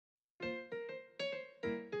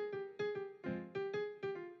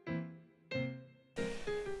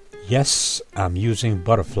Yes, I'm using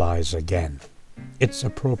butterflies again. It's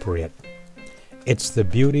appropriate. It's the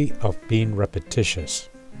beauty of being repetitious.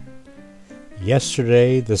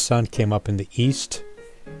 Yesterday, the sun came up in the east.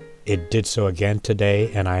 It did so again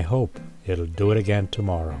today, and I hope it'll do it again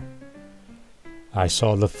tomorrow. I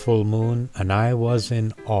saw the full moon, and I was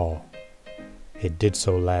in awe. It did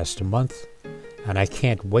so last month, and I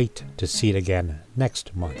can't wait to see it again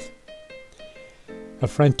next month. A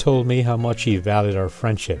friend told me how much he valued our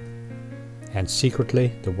friendship, and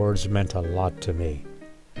secretly the words meant a lot to me.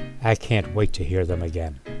 I can't wait to hear them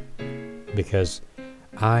again, because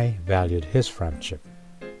I valued his friendship.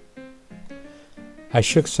 I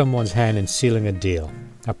shook someone's hand in sealing a deal,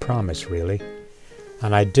 a promise really,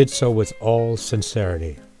 and I did so with all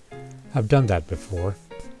sincerity. I've done that before.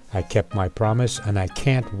 I kept my promise, and I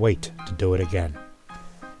can't wait to do it again.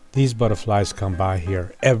 These butterflies come by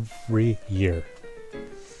here every year.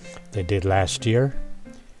 They did last year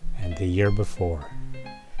and the year before.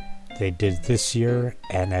 They did this year,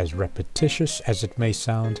 and as repetitious as it may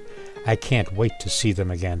sound, I can't wait to see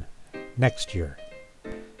them again next year.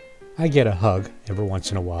 I get a hug every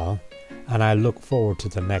once in a while, and I look forward to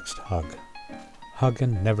the next hug.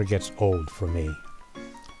 Hugging never gets old for me.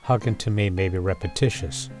 Hugging to me may be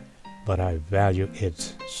repetitious, but I value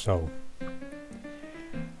it so.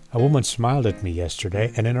 A woman smiled at me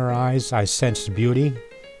yesterday, and in her eyes I sensed beauty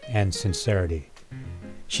and sincerity.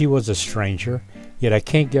 She was a stranger, yet I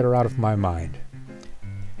can't get her out of my mind.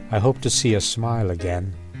 I hope to see her smile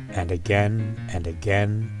again, and again, and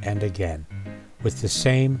again, and again, with the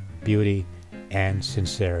same beauty and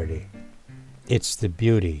sincerity. It's the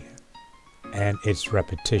beauty, and it's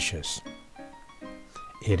repetitious.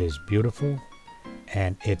 It is beautiful,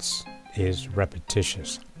 and it is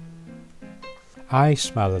repetitious. I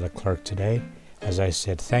smiled at a clerk today as I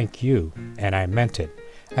said thank you, and I meant it.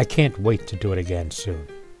 I can't wait to do it again soon.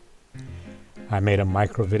 I made a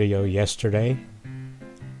micro video yesterday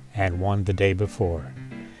and one the day before.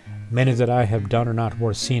 Many that I have done are not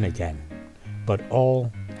worth seeing again, but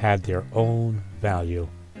all had their own value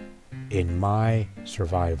in my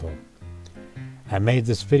survival. I made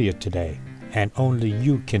this video today, and only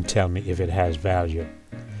you can tell me if it has value.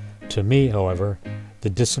 To me, however, the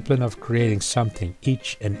discipline of creating something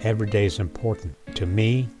each and every day is important to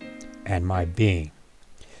me and my being.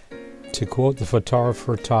 To quote the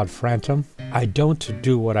photographer Todd Frantum, I don't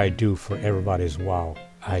do what I do for everybody's wow.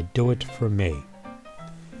 I do it for me.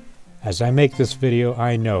 As I make this video,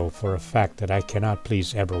 I know for a fact that I cannot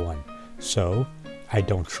please everyone, so I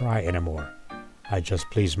don't try anymore. I just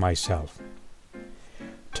please myself.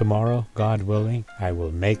 Tomorrow, God willing, I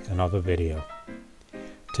will make another video.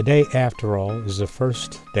 Today, after all, is the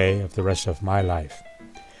first day of the rest of my life.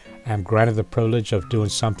 I am granted the privilege of doing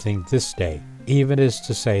something this day, even as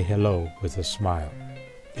to say hello with a smile.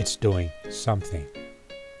 It's doing something.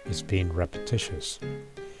 It's being repetitious.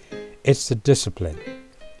 It's the discipline.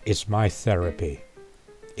 It's my therapy.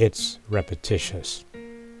 It's repetitious.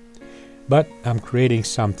 But I'm creating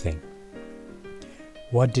something.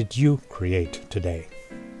 What did you create today?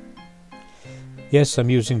 Yes, I'm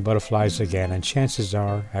using butterflies again, and chances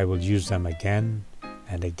are I will use them again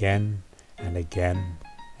and again and again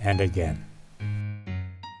and again.